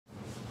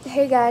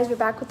Hey guys, we're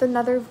back with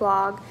another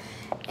vlog,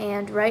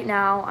 and right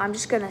now I'm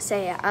just gonna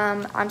say it.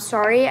 I'm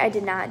sorry I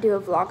did not do a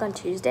vlog on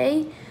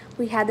Tuesday.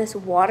 We had this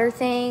water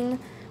thing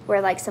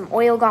where like some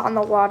oil got on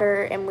the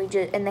water, and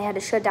they had to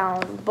shut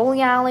down the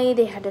bowling alley.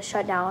 They had to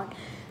shut down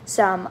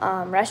some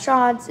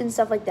restaurants and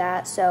stuff like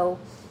that. So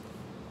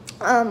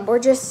we're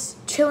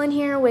just chilling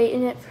here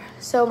waiting it.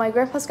 So my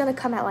grandpa's gonna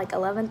come at like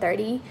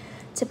 11:30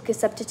 to pick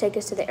us up to take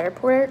us to the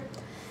airport.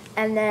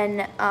 And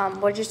then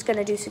we're just going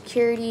to do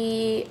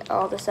security,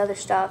 all this other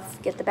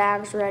stuff, get the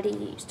bags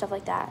ready, stuff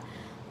like that.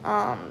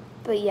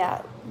 But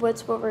yeah,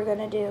 what we're going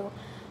to do.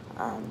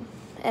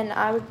 And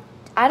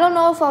I don't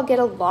know if I'll get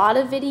a lot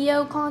of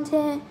video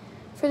content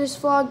for this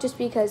vlog just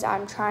because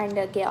I'm trying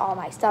to get all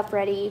my stuff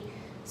ready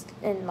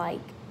and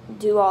like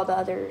do all the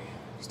other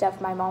stuff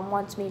my mom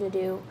wants me to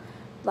do.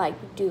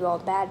 Like do all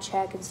the bag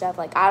check and stuff.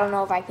 Like I don't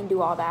know if I can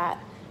do all that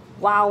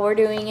while we're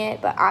doing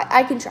it, but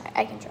I can try.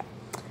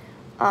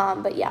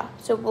 But yeah,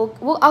 so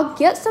I'll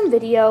get some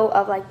video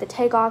of like the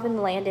takeoff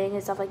and landing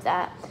and stuff like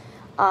that,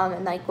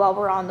 and like while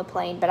we're on the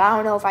plane. But I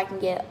don't know if I can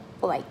get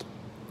like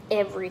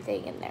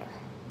everything in there,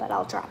 but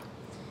I'll try.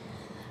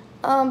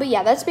 But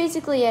yeah, that's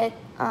basically it.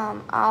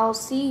 I'll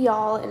see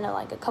y'all in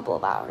like a couple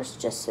of hours,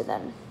 just so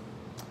then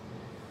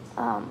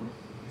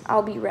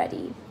I'll be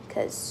ready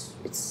because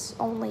it's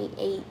only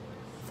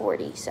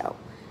 8:40, so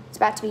it's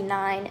about to be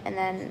 9, and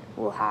then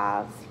we'll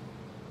have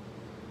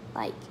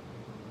like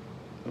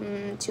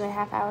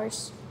 2.5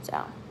 hours,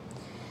 so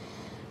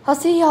I'll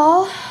see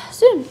y'all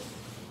soon.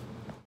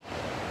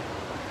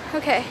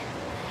 Okay,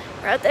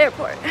 we're at the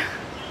airport.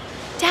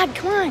 Dad,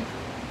 come on.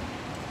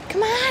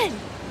 Come on.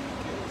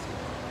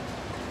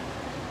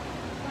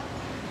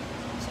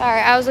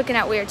 Sorry, I was looking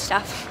at weird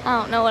stuff. I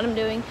don't know what I'm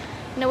doing.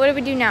 No, what do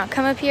we do now?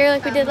 Come up here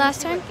like we did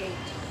last time?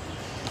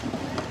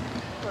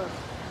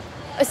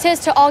 It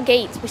says to all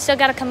gates. We still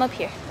gotta come up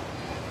here.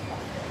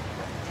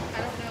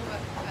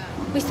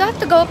 We still have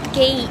to go up the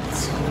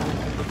gates.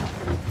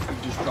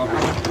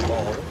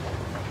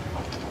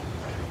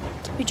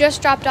 We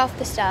just dropped off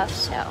the stuff,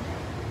 so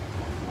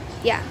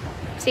yeah.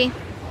 See?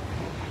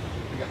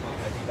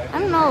 I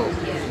don't know.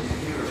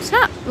 It's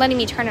not letting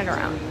me turn it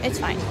around. It's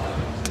fine.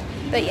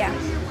 But yeah.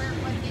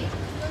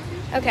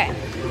 Okay.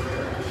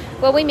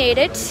 Well, we made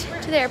it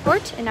to the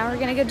airport, and now we're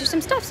gonna go do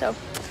some stuff, so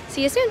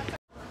see you soon.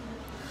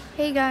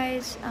 Hey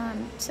guys,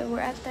 so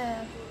we're at the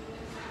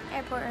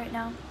airport right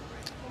now.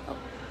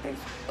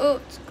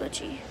 Oh, it's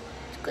glitchy.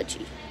 It's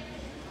glitchy.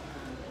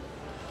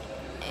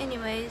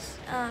 Anyways,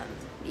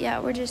 yeah,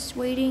 we're just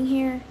waiting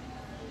here.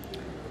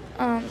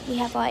 We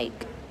have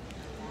like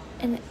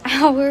an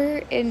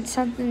hour and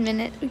something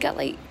minutes. We got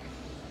like,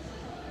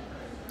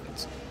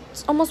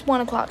 it's almost 1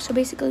 o'clock, so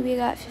basically we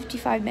got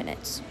 55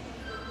 minutes.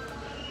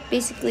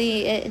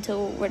 Basically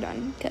until we're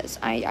done, because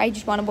I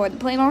just want to board the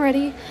plane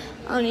already.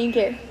 I don't even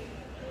care.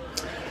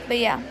 But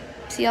yeah,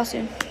 see y'all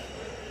soon.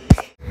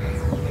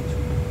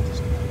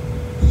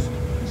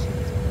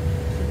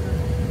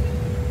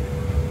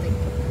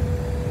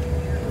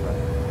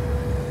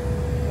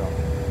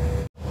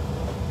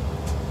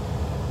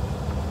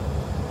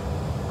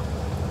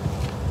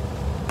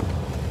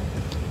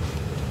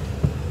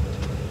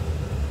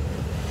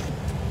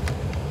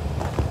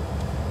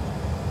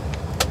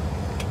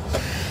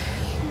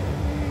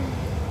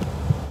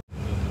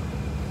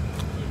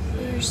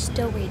 We're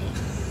still waiting.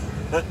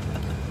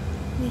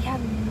 We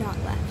have not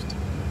left.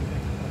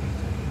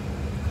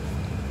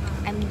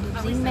 I'm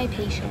losing my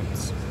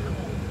patience.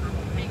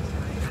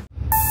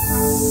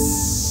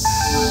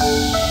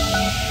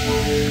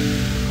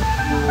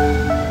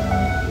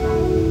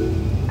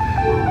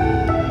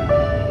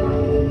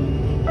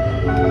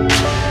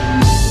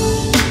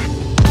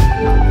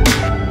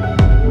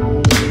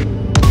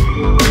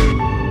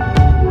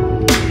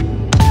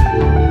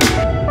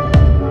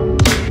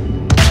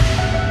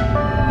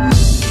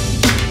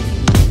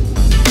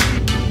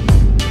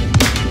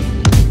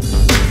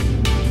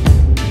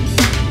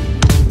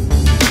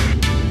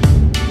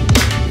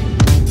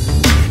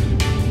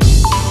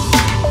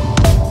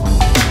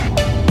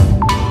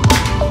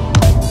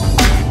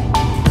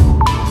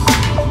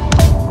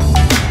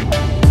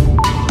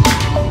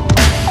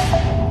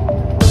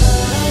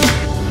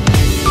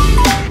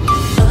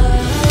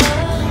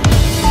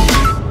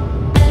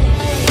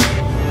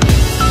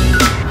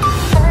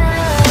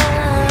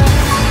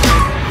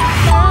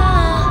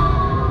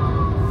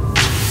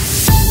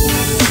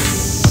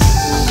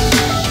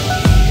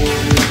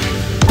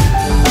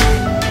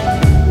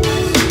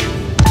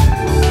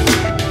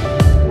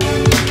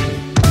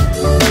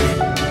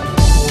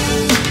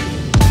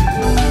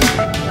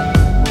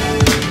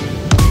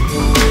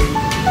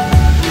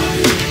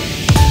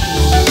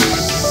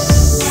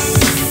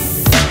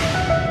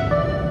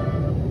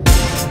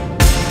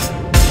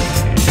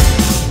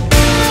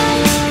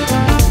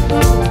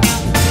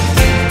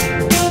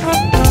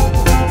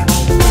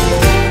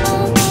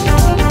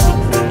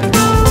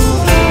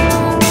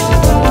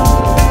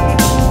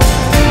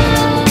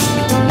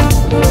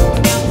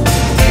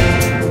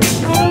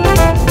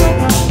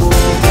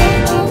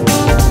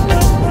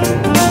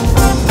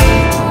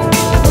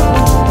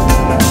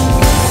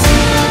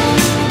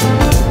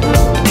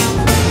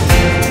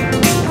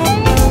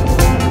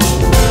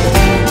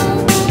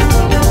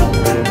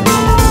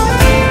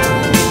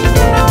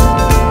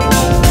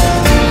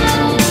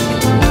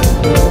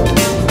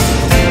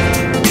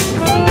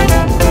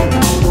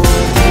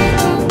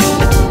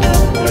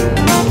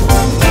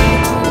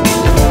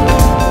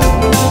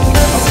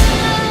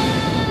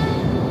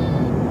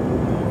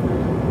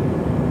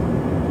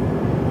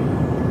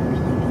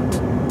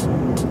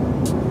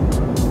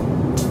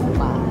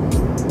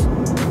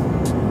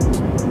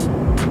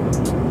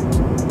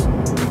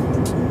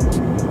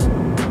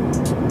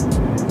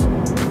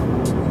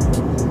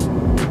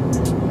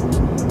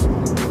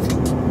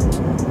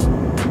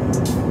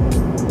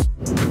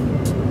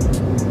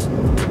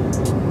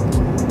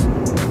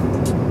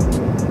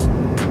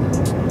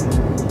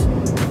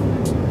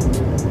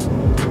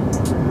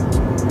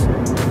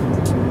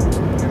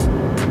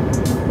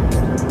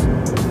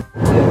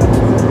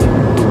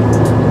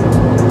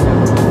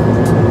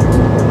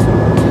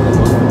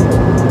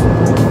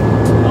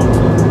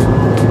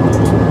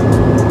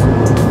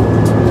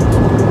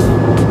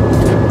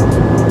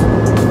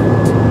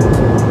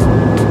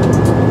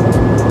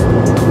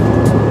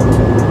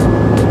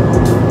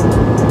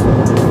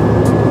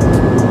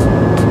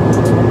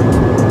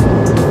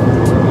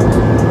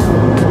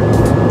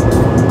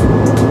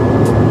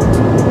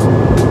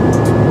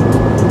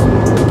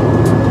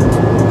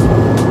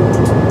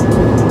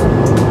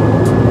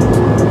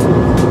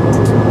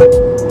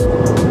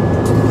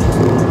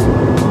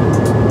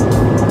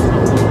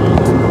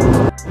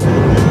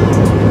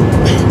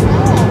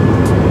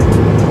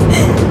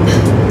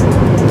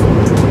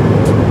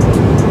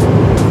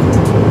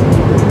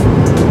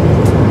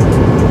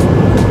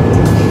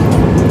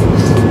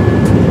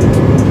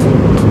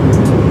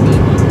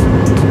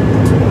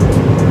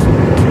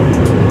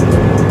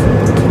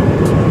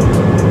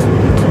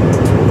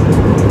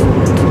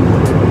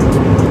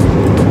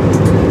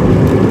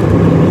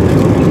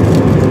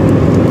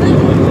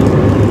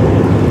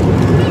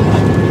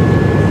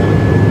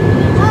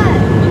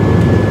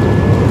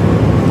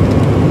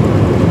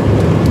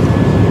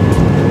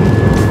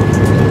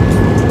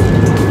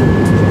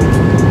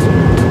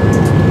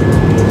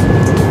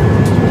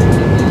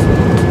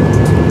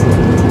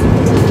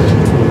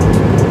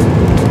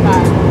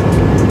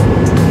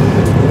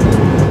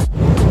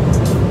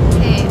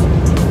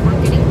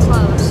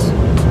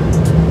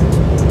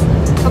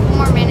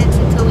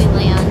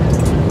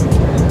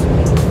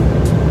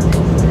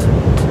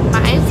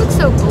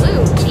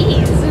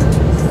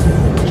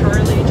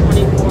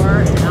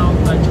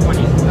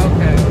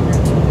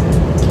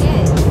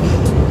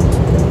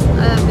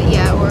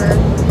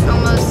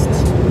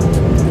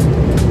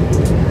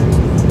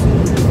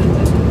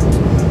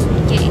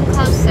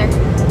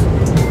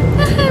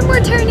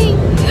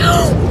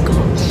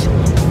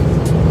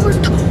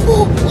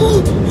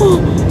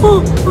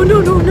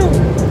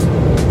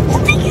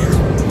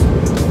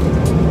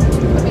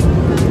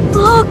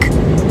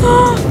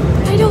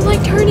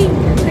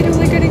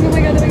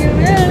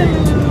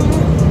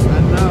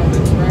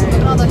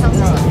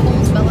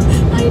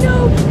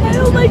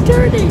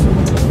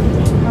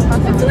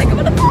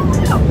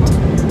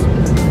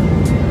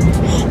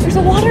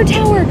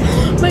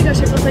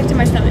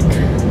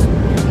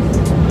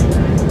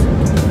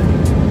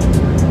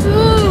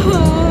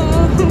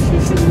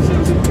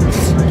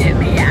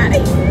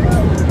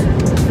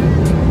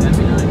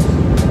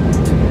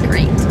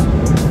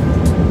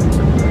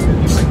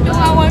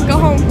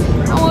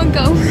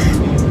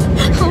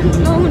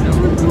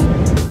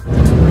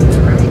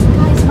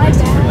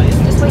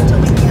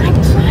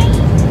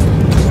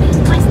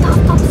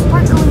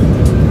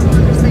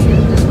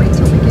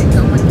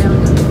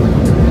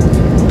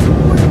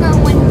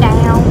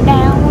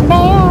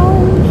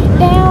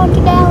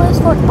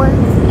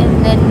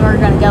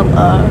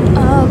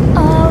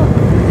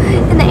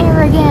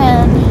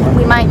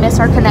 miss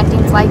our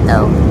connecting flight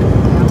though,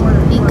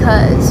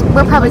 because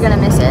we're probably gonna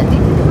miss it.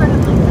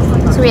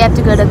 So we have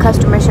to go to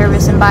customer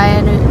service and buy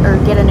a new,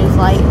 or get a new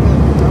flight,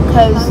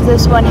 because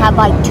this one had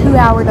like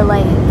 2-hour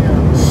delay.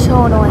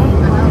 So annoying.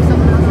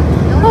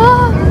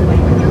 Ah,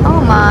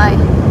 oh my.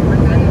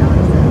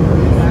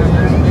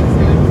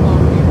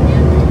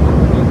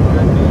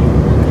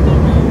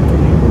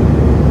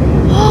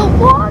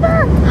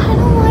 Water! I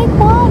don't like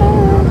water.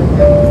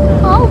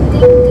 Oh,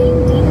 ding, ding,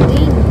 ding,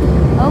 ding.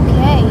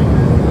 Okay.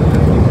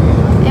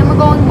 And we're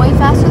going way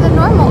faster than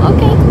normal.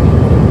 Okay.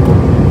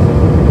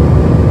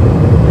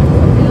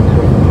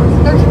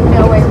 There's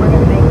no way we're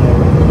gonna make it.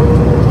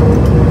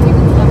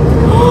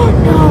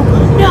 No,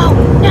 no,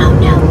 no,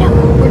 no, no.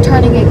 We're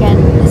turning again.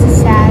 This is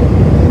sad.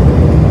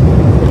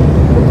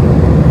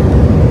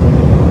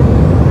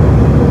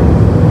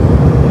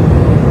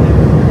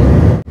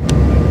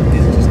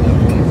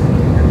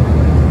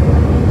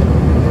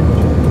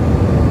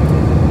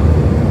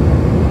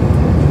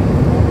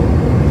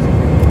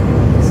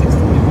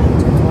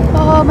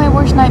 Oh, my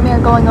worst nightmare,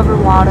 going over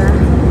water.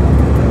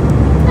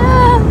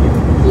 Ah,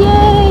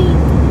 yay!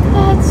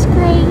 That's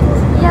great.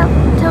 Yep,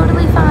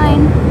 totally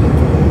fine.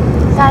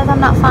 Guys, I'm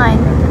not fine.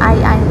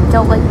 I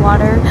don't like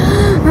water.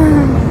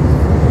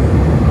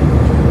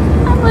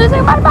 I'm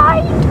losing my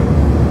mind.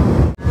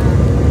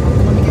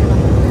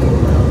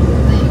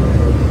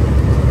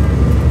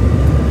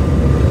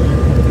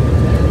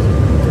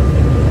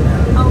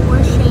 Oh,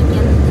 we're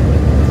shaking.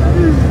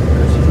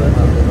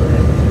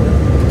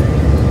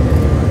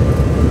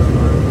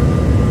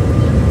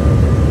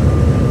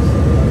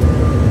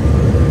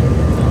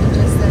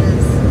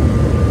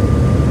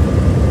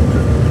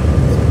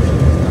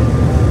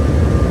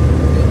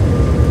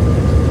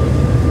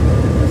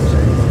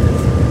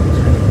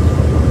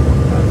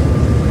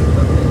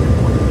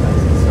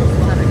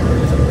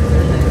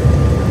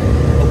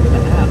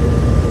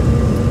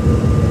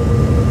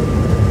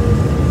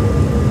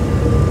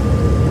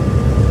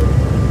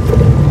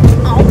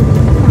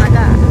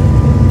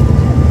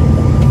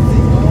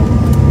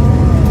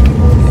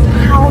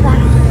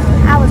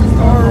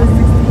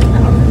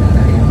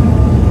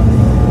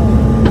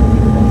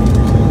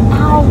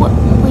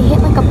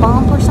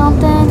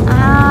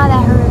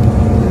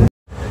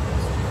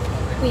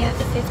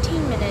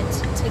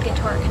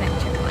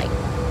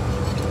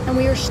 And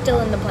we are still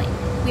in the plane.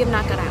 We have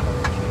not got out.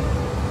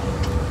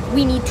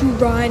 We need to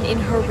run and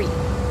hurry,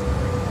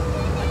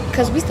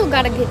 because we still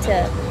gotta get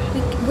to,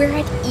 we're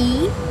at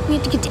E, we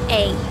have to get to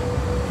A.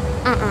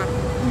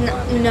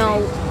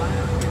 No.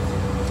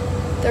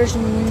 There's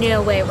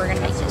no way we're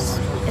gonna make this.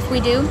 If we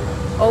do,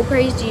 oh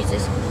praise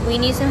Jesus, we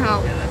need some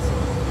help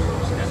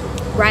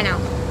right now.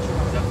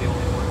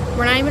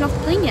 We're not even off the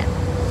plane yet.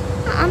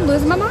 I'm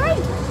losing my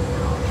mind.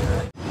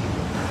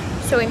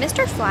 So we missed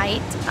our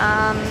flight.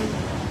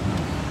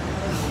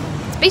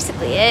 That's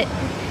basically it.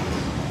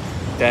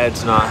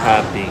 Dad's not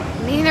happy.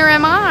 Neither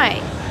am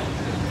I.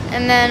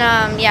 And then,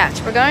 yeah,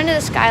 so we're going to the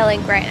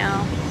Skylink right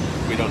now.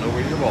 We don't know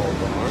where your balls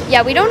are.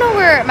 Yeah, we don't know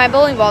where my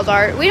bowling balls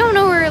are. We don't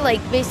know where,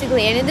 like,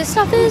 basically any of this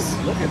stuff is.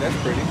 Look at that's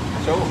pretty.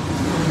 Show them.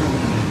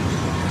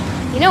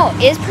 You know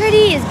what is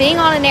pretty is being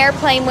on an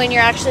airplane when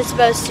you're actually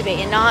supposed to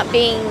be and not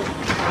being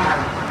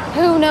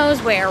who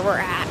knows where we're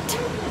at.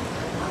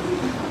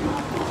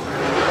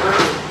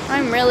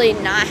 I'm really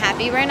not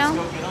happy right now.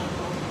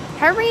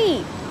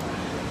 Hurry!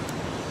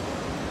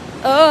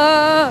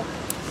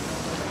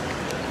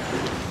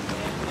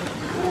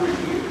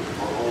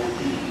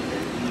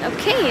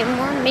 Okay, and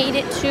we're made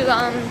it to,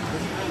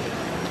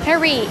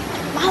 hurry!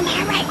 Mom,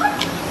 hurry!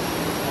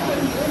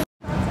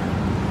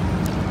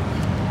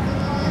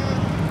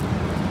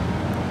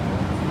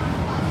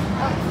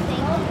 Oh,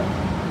 thank you.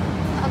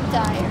 I'm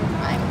tired.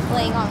 I'm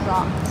playing on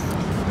rocks.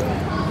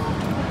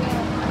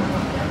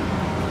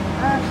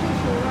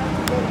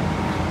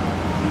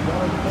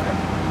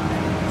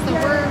 So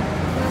we're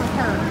with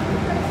her.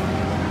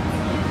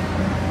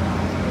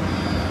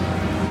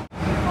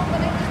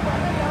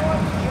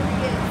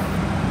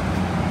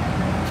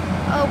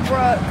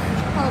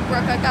 Oh,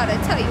 Brooke, I gotta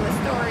tell you a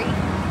story.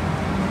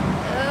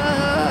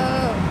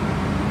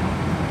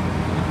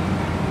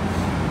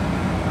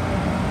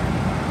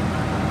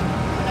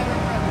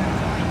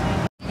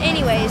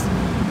 Anyways,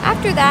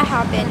 after that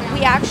happened,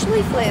 we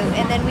actually flew,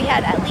 and then we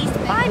had at least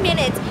 5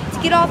 minutes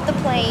to get off the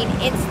plane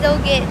and still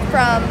get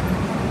from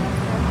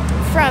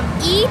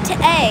E to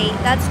A.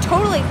 That's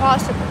totally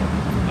possible.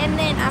 And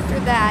then after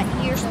that,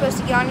 you're supposed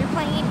to get on your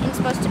plane and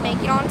supposed to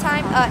make it on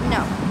time.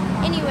 No.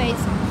 Anyways,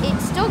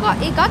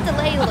 it got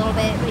delayed a little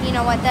bit, but you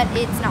know what?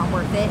 It's not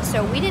worth it.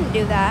 So we didn't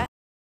do that.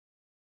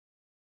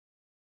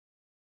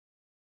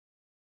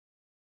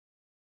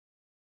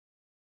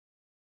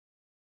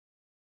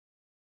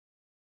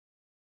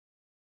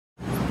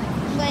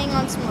 Playing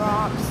on some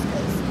rocks,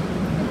 cause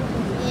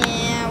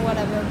yeah,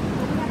 whatever.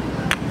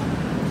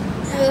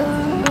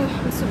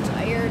 I'm so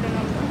tired, and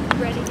I'm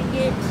ready to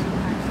get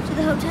to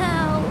the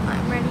hotel.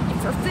 I'm ready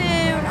for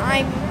food.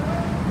 I'm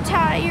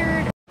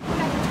tired.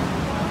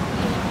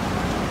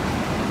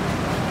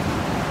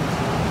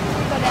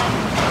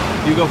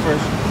 You go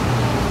first.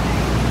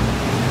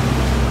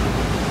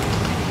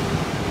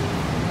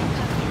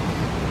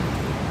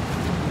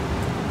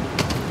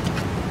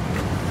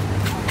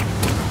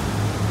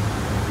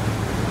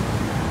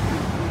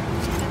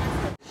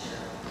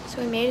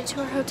 it to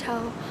our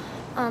hotel.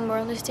 We're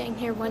only staying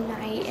here one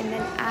night, and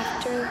then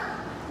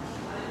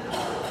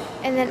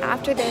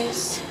after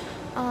this,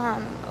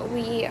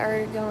 we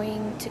are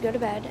going to go to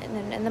bed, and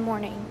then in the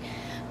morning,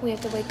 we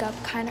have to wake up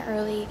kind of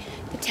early.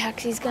 The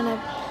taxi's gonna.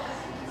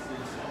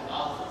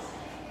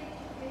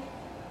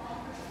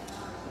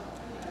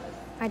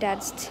 My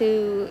dad's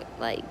too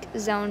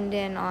zoned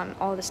in on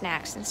all the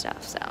snacks and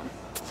stuff. So,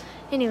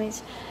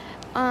 anyways,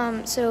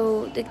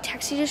 so the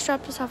taxi just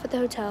dropped us off at the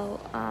hotel.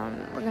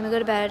 We're gonna go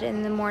to bed, and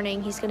in the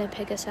morning he's gonna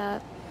pick us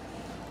up,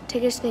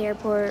 take us to the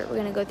airport. We're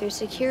gonna go through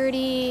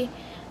security,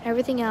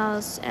 everything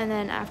else, and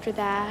then after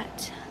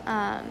that,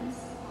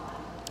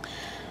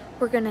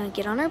 we're gonna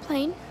get on our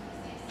plane.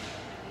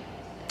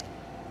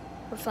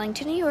 We're flying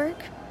to New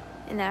York,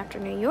 and then after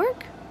New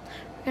York,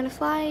 we're gonna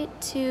fly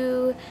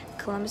to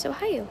Columbus,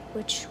 Ohio,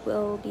 which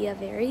will be a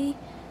very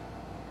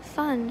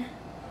fun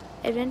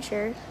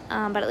adventure.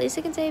 But at least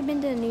I can say I've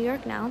been to New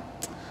York now.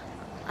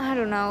 I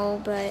don't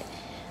know, but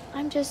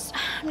I'm just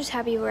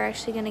happy we're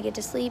actually gonna get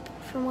to sleep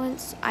for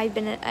once. I've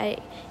been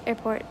at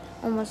airport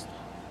almost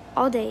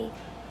all day.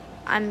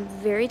 I'm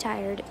very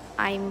tired.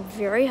 I'm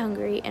very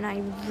hungry, and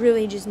I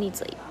really just need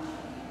sleep.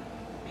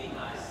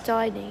 That's all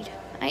I need.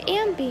 I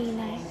am being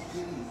nice.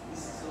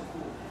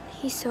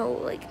 He's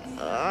so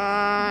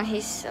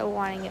he's so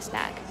wanting a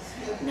snack.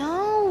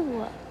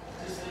 No.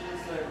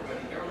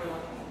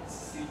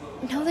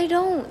 No, they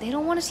don't. They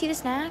don't want to see the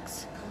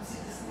snacks.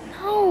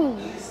 No.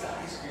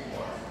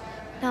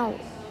 No.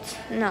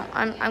 No,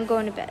 I'm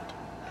going to bed.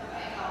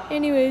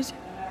 Anyways.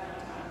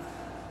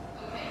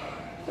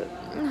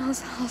 I'll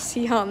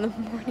see y'all in the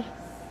morning.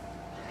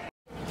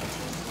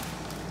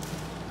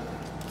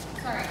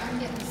 Sorry, I'm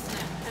getting a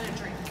snack and a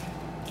drink.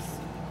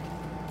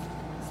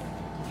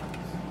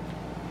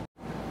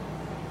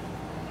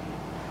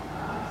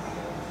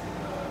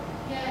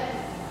 Yes.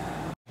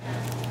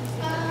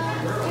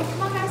 Okay,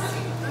 come on, guys.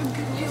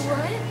 Do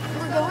what?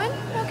 We're going?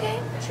 Okay,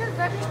 sure.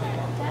 Grab your snack,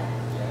 Dad.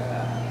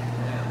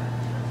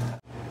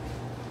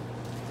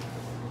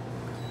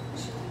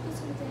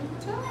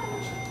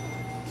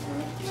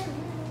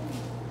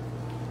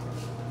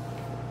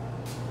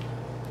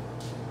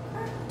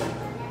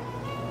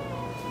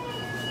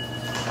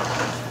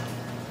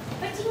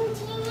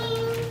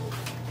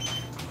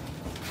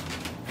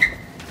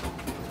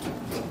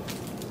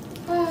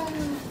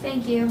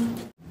 Thank you.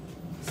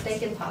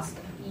 Steak and pasta.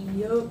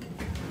 Yup.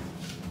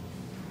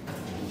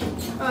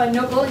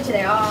 No bowling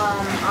today.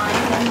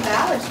 I'm in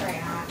Dallas right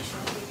now,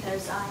 actually,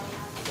 because I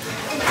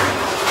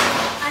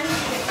need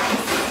to get this.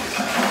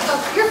 Oh,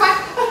 you're fine.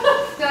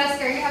 Did I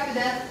scare you half to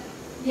death?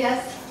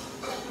 Yes.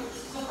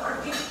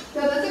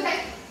 No, that's okay.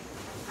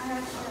 I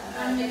have to.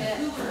 I'm gonna get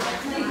it.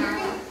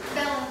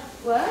 Bella.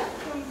 What?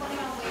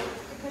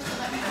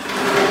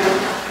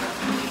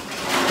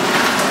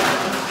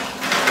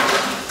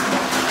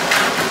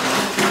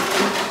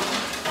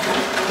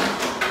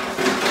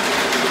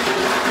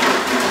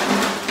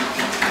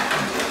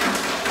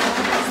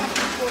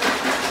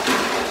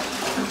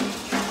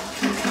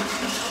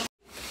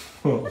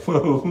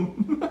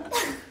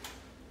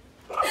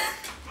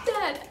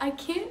 Dad, I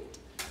can't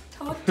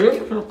talk to you.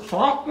 6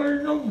 o'clock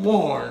in the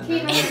morning.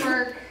 Keep it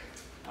work.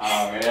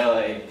 Oh,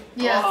 really?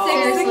 Yeah, Oh,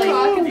 seriously. 6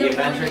 o'clock in The the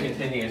adventure morning.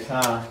 continues,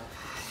 huh?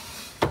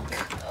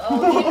 Oh,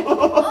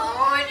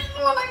 I just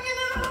want to get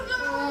out of the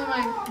Oh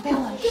my.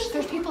 Bella,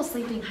 there's people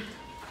sleeping.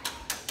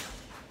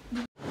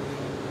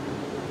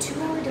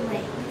 2-hour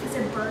delay because a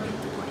bird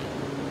hit the plane.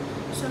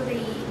 So they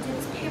did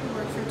this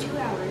paperwork for 2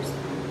 hours.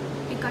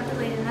 It got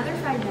delayed another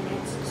 5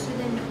 minutes. So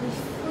then we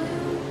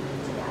flew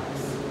to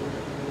Dallas.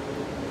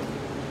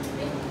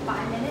 We had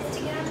 5 minutes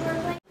to get onto our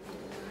plane.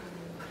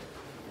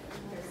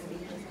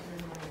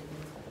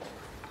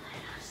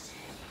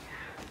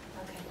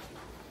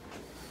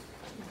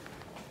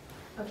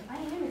 Okay, my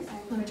hand is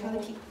Let me try the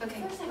key.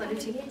 Okay, First, I let have it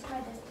to take. get to my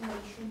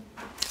destination.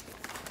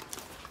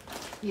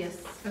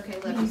 Yes. Okay,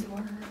 let me.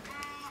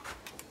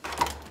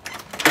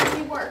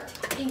 He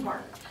worked. He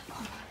worked.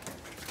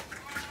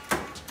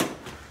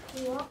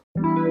 You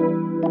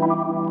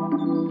want?